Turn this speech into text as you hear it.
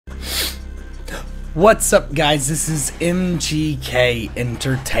What's up, guys? This is EmJeeKay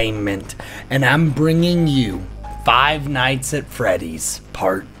Entertainment, and I'm bringing you Five Nights at Freddy's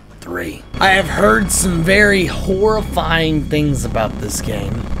Part 3. I have heard some very horrifying things about this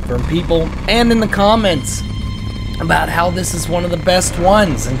game from people and in the comments about how this is one of the best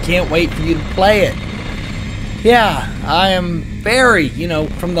ones and can't wait for you to play it. Yeah, I am very,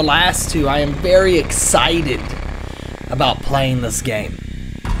 from the last two, I am very excited about playing this game.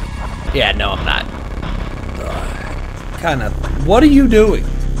 Yeah, no, I'm not. What are you doing?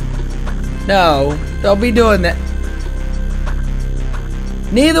 No, don't be doing that.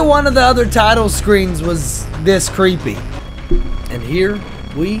 Neither one of the other title screens was this creepy. And here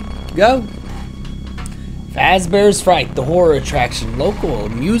we go. Fazbear's Fright, the horror attraction. Local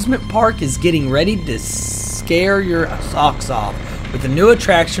amusement park is getting ready to scare your socks off with a new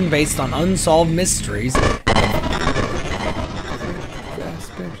attraction based on unsolved mysteries.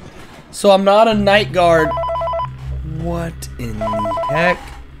 So I'm not a night guard. What in the heck?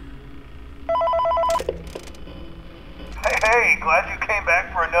 Hey, glad you came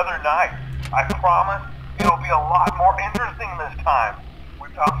back for another night. I promise it'll be a lot more interesting this time. We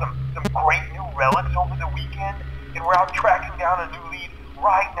found some great new relics over the weekend, and we're out tracking down a new lead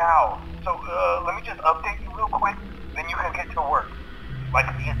right now. So let me just update you real quick, then you can get to work. Like,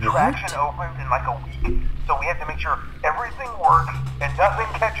 the attraction opens in like a week, so we have to make sure everything works and nothing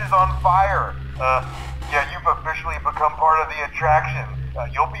catches on fire. Yeah, you've officially become part of the attraction.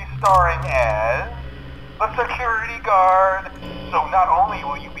 You'll be starring as a security guard. So not only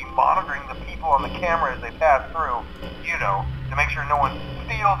will you be monitoring the people on the camera as they pass through, to make sure no one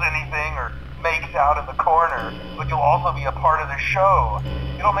steals anything or makes out in the corner, but you'll also be a part of the show.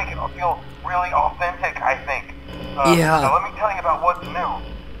 It'll make it feel really authentic, I think. Yeah. Now let me tell you about what's new.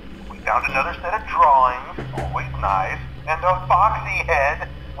 We found another set of drawings, always nice, and a foxy head,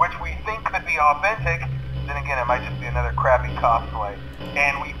 which we think could be authentic. Then again, it might just be another crappy cosplay.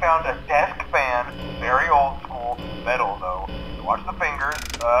 And we found a desk fan, very old school, metal though. So watch the fingers.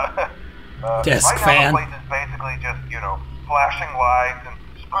 Desk right fan. Now the place is basically just, flashing lights and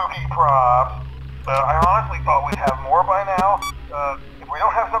spooky props. I honestly thought we'd have more by now. If we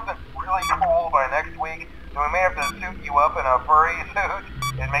don't have something really cool by next week, then we may have to suit you up in a furry suit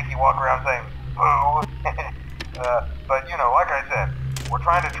and make you walk around saying, boo. But, like I said, we're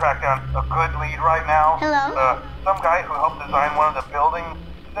trying to track down a good lead right now. Hello? Some guy who helped design one of the buildings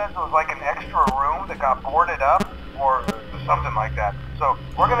says it was like an extra room that got boarded up, or something like that. So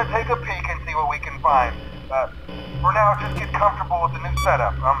we're going to take a peek and see what we can find. For now, just get comfortable with the new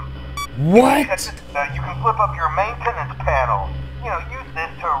setup. What? You can flip up your maintenance panel. Use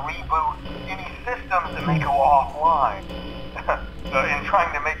this to reboot any systems that may go offline. In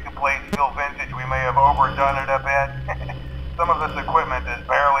trying to make the place feel vintage, we may have overdone it a bit. Some of this equipment is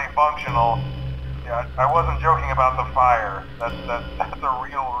barely functional. Yeah, I wasn't joking about the fire. That's a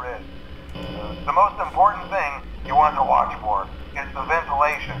real risk. The most important thing you want to watch for is the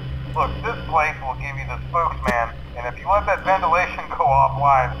ventilation. Look, this place will give you the spooks, man, and if you let that ventilation go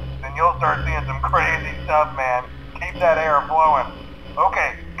offline, then you'll start seeing some crazy stuff, man. Keep that air flowing.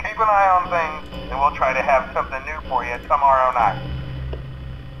 Okay, keep an eye on things, and we'll try to have something new for you tomorrow night.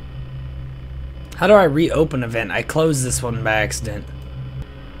 How do I reopen event? I closed this one by accident.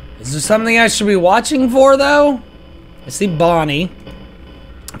 Is there something I should be watching for, though? I see Bonnie.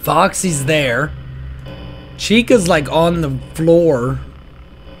 Foxy's there. Chica's like on the floor.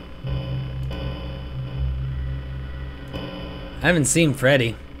 I haven't seen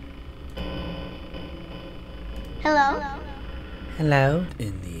Freddy. Hello? Hello?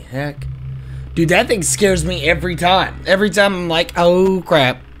 In the heck? Dude, that thing scares me every time. Every time I'm like, oh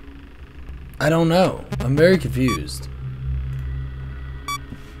crap. I don't know. I'm very confused.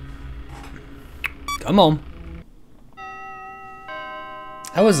 Come on.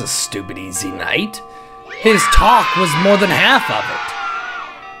 That was a stupid easy night. His talk was more than half of it.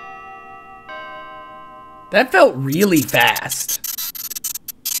 That felt really fast.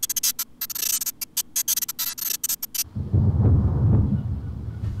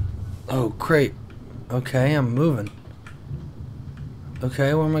 Oh, great. Okay, I'm moving.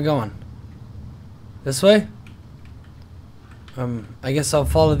 Okay, where am I going? This way? I guess I'll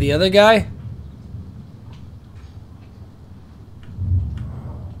follow the other guy.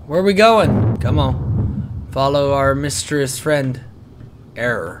 Where are we going? Come on. Follow our mysterious friend.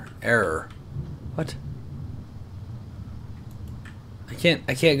 Error. What? I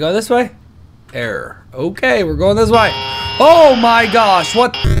can't go this way? Error. Okay, we're going this way. Oh my gosh,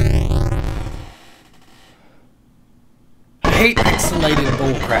 what? I hate pixelated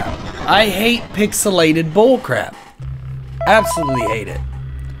bullcrap. I hate pixelated bullcrap. Absolutely hate it.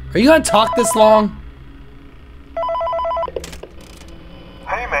 Are you gonna talk this long?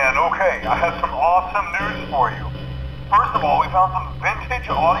 I have some awesome news for you. First of all, we found some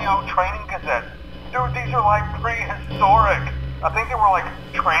vintage audio training cassettes. Dude, these are like prehistoric. I think they were like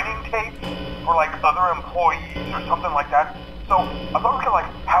training tapes for like other employees or something like that. So I thought we could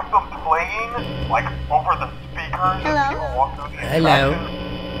like have them playing like over the speakers as people walk through the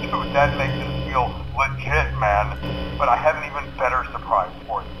attractions. Dude, that makes it feel legit, man. But I have an even better surprise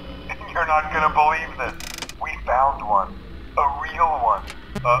for you. You're not gonna believe this. We found one. A real one.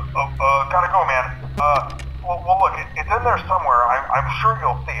 Gotta go, man. Well, look, it's in there somewhere. I'm sure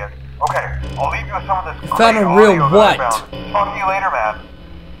you'll see it. Okay, I'll leave you with some of this Found a real what? Talk to you later, man.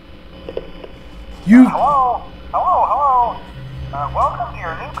 You... Hello? Welcome to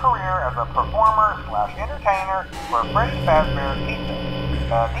your new career as a performer / entertainer for Freddy Fazbear's Pizza.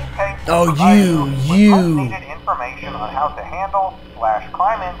 These tapes provide you with much-needed information on how to handle /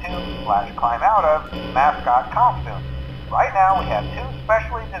 climb into / climb out of mascot costumes. Right now, we have 2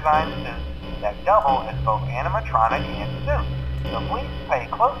 specially designed suits that double as both animatronic and suit. So please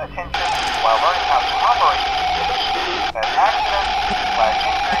pay close attention while learning how to operate these suits as accidents /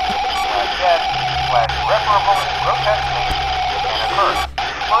 injuries / death / irreparable and grotesque things can occur.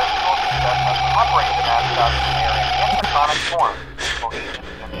 First, you will discuss how to operate the mascot in their animatronic form. We'll use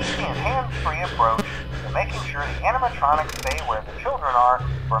an easy and hands-free approach to making sure the animatronics stay where the children are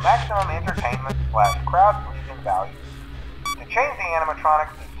for maximum entertainment / crowd-pleasing value. To change the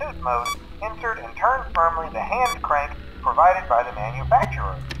animatronics to suit mode, insert and turn firmly the hand crank provided by the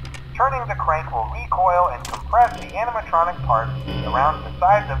manufacturer. Turning the crank will recoil and compress the animatronic parts around the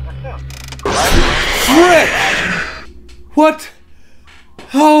sides of the suit. Frick! What?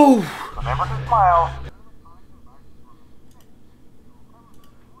 Oh! Remember to smile.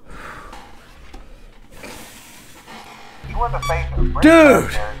 You are the face of Freddy Dude!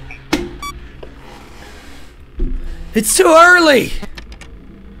 Fazbear's Pizza. It's too early!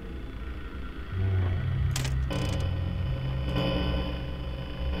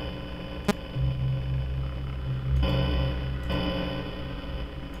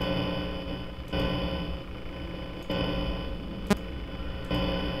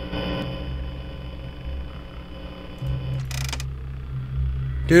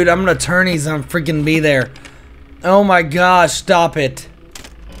 Dude, I'm gonna turn these and freaking be there. Oh my gosh, stop it.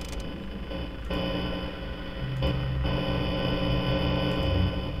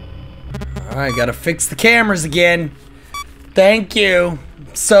 Alright, gotta fix the cameras again. Thank you.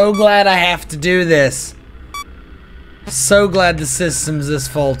 So glad I have to do this. So glad the system's this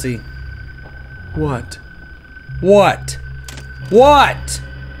faulty. What? What? What?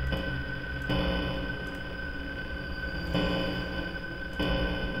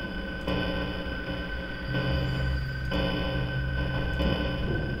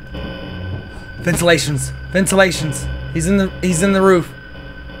 Ventilations. Ventilations. He's in the roof.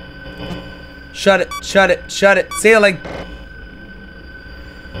 Shut it. Shut it. Shut it. Ceiling.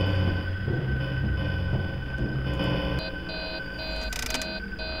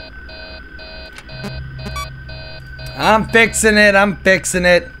 I'm fixing it. I'm fixing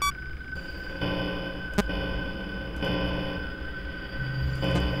it.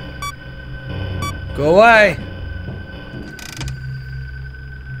 Go away.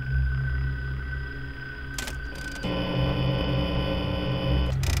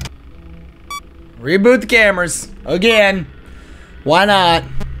 Reboot the cameras. Again. Why not?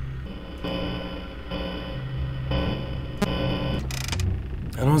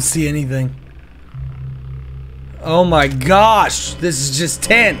 I don't see anything. Oh my gosh. This is just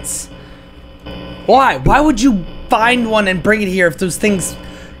tense. Why? Why would you find one and bring it here if those things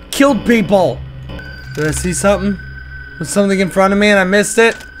killed people? Did I see something? Was something in front of me and I missed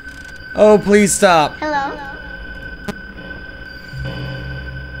it? Oh, please stop. Hello?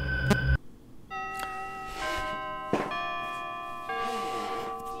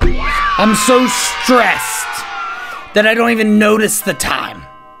 I'm so stressed that I don't even notice the time.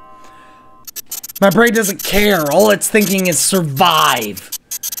 My brain doesn't care. All it's thinking is survive.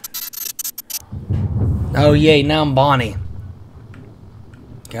 Oh, yay. Now I'm Bonnie.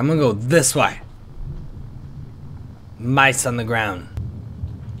 Okay, I'm gonna go this way. Mice on the ground.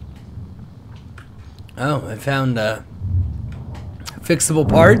 Oh, I found fixable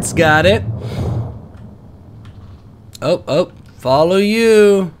parts. Got it. Oh, follow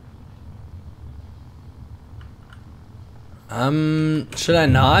you. Should I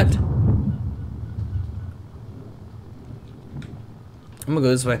not? I'm gonna go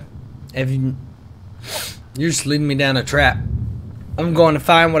this way. You're just leading me down a trap. I'm going to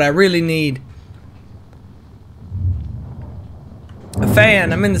find what I really need. A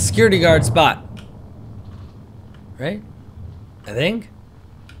fan. I'm in the security guard spot. Right? I think.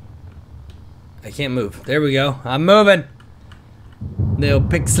 I can't move. There we go. I'm moving. Little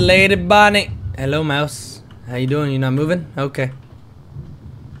pixelated bonnet. Hello, mouse. How you doing? You not moving? Okay.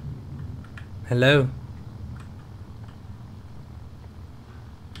 Hello.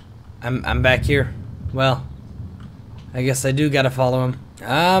 I'm back here. Well, I guess I do gotta follow him.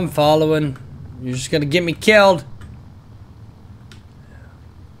 I'm following. You're just gonna get me killed.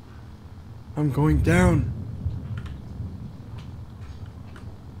 I'm going down.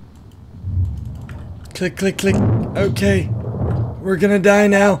 Click, click, click. Okay. We're gonna die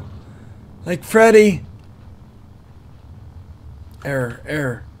now. Like Freddy. Error,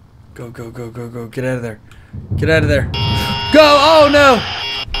 error. Go, go, go, go, go. Get out of there. Get out of there. Go! Oh no!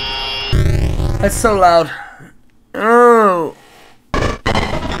 That's so loud. Oh.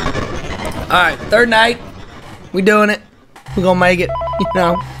 Alright, third night. We doing it. We're gonna make it. You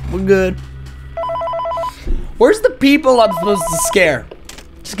know, we're good. Where's the people I'm supposed to scare?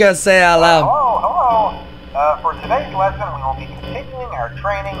 Just gotta say it out loud. Hello. For today's lesson, we will be continuing our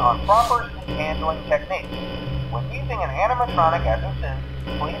training on proper seat handling techniques. When using an animatronic as a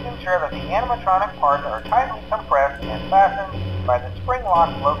suit, please ensure that the animatronic parts are tightly compressed and fastened by the spring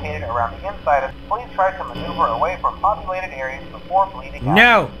locks located around the inside of it. Please try to maneuver away from populated areas before bleeding out.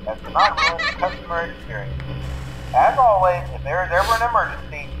 No! That does not ruin the customer experience. As always, if there is ever an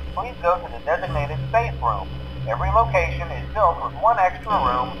emergency, please go to the designated safe room. Every location is built with one extra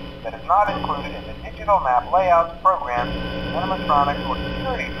room that is not included in the digital map layouts programmed in animatronics or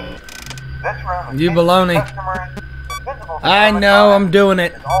security booths. This room is You baloney. customers, invisible to I know, animatronics, I'm doing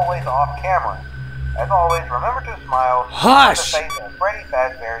it. is always off camera. As always, remember to smile. Hush! The face of Freddy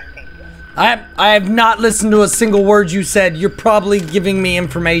Fazbear's pizza. I have not listened to a single word you said. You're probably giving me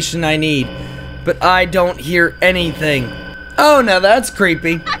information I need, but I don't hear anything. Oh, now that's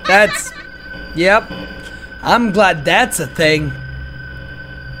creepy. That's... Yep. I'm glad that's a thing.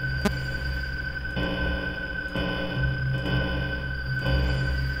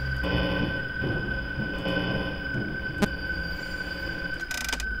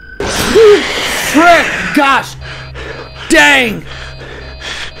 Frick! Gosh! Dang!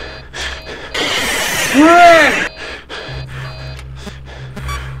 Frick!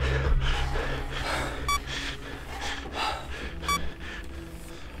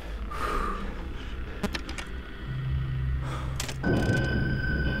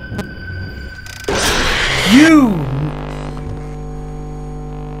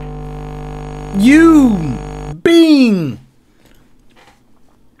 You being.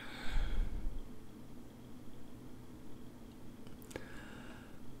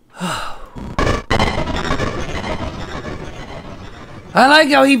 I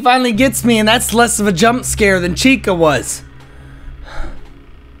like how he finally gets me, and that's less of a jump scare than Chica was.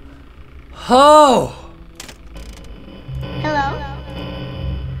 Oh. Hello?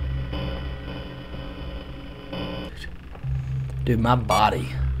 Dude, my body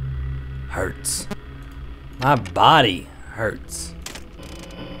hurts. My body hurts.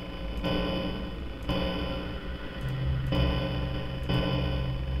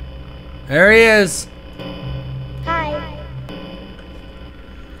 There he is. Hi.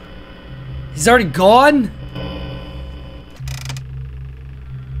 He's already gone?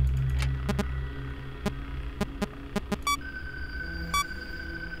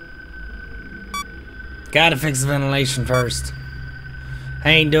 Gotta fix the ventilation first. I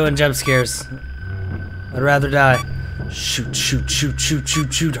ain't doing jump scares. I'd rather die. Shoot, shoot, shoot, shoot,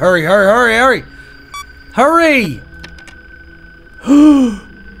 shoot, shoot. Hurry, hurry, hurry, hurry! Hurry!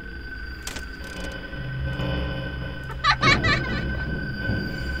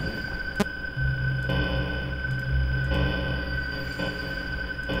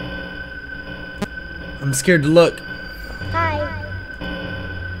 I'm scared to look. Hi.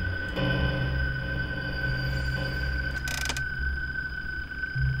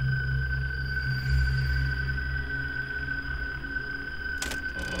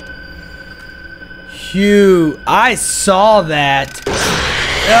 Hugh, I saw that.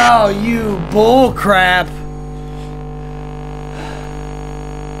 Oh, you bull crap.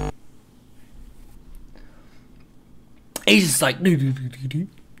 He's just like,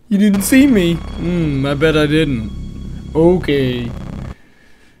 you didn't see me. I bet I didn't. Okay.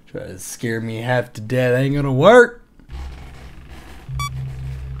 Try to scare me half to death. Ain't gonna work.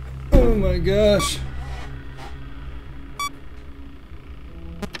 Oh my gosh.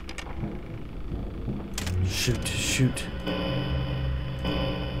 Shoot, shoot.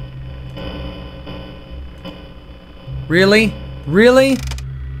 Really? Really?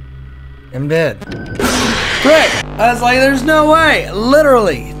 I'm dead. Frick! I was like, there's no way.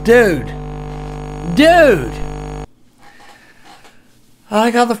 Literally. Dude. Dude. I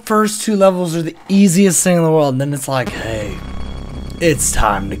like how the first 2 levels are the easiest thing in the world, and then it's like, hey, it's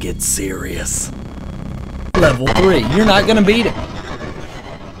time to get serious. Level 3, you're not gonna beat it.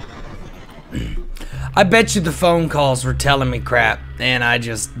 I bet you the phone calls were telling me crap, and I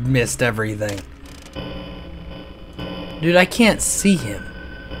just missed everything. Dude, I can't see him.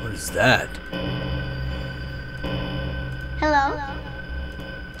 What is that? Hello?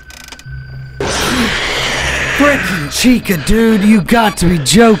 Freaking Chica, dude, you got to be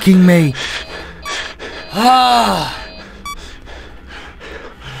joking me. Ah.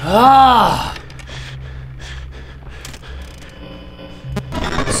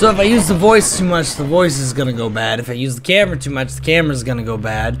 So if I use the voice too much, the voice is gonna go bad. If I use the camera too much, the camera's gonna go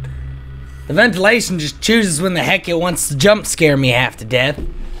bad. The ventilation just chooses when the heck it wants to jump scare me half to death.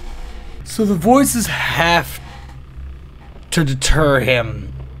 So the voices have to deter him.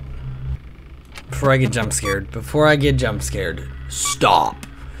 Before I get jump scared, stop.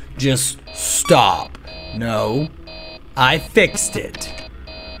 Just stop. No. I fixed it.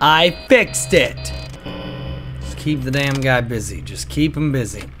 Just keep the damn guy busy. Just keep him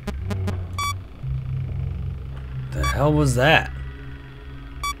busy. The hell was that?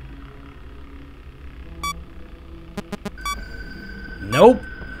 Nope.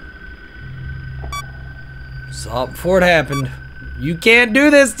 Saw it before it happened. You can't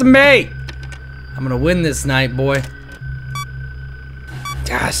do this to me. I'm gonna win this night, boy.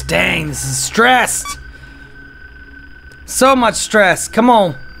 Gosh dang, this is stressed. So much stress. Come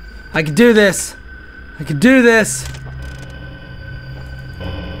on. I can do this. I can do this.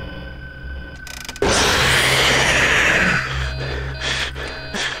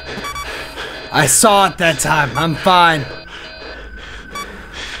 I saw it that time. I'm fine.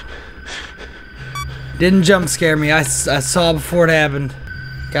 Didn't jump scare me. I saw before it happened.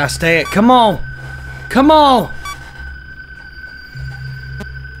 Gosh dang it. Come on. Come on.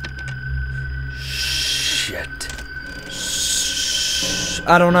 Shit. Shh.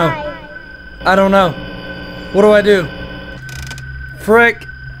 I don't know. I don't know. What do I do? Frick.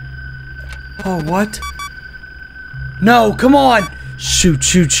 Oh, what? No, come on. Shoot,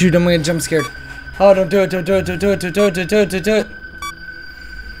 shoot, shoot. I'm gonna get jump scared. Oh, don't do it, don't do it, don't do it, don't do it, don't do it, don't do it.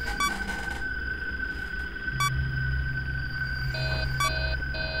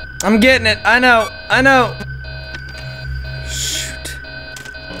 I'm getting it. I know. I know. Shoot.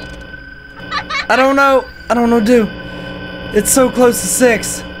 I don't know. I don't know what to do. It's so close to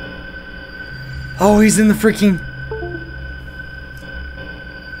 6. Oh, he's in the freaking...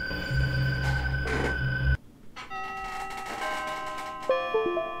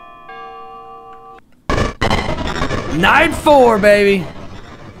 Night 4, baby.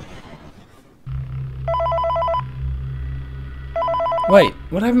 Wait,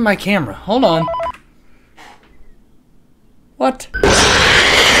 what happened to my camera? Hold on. What?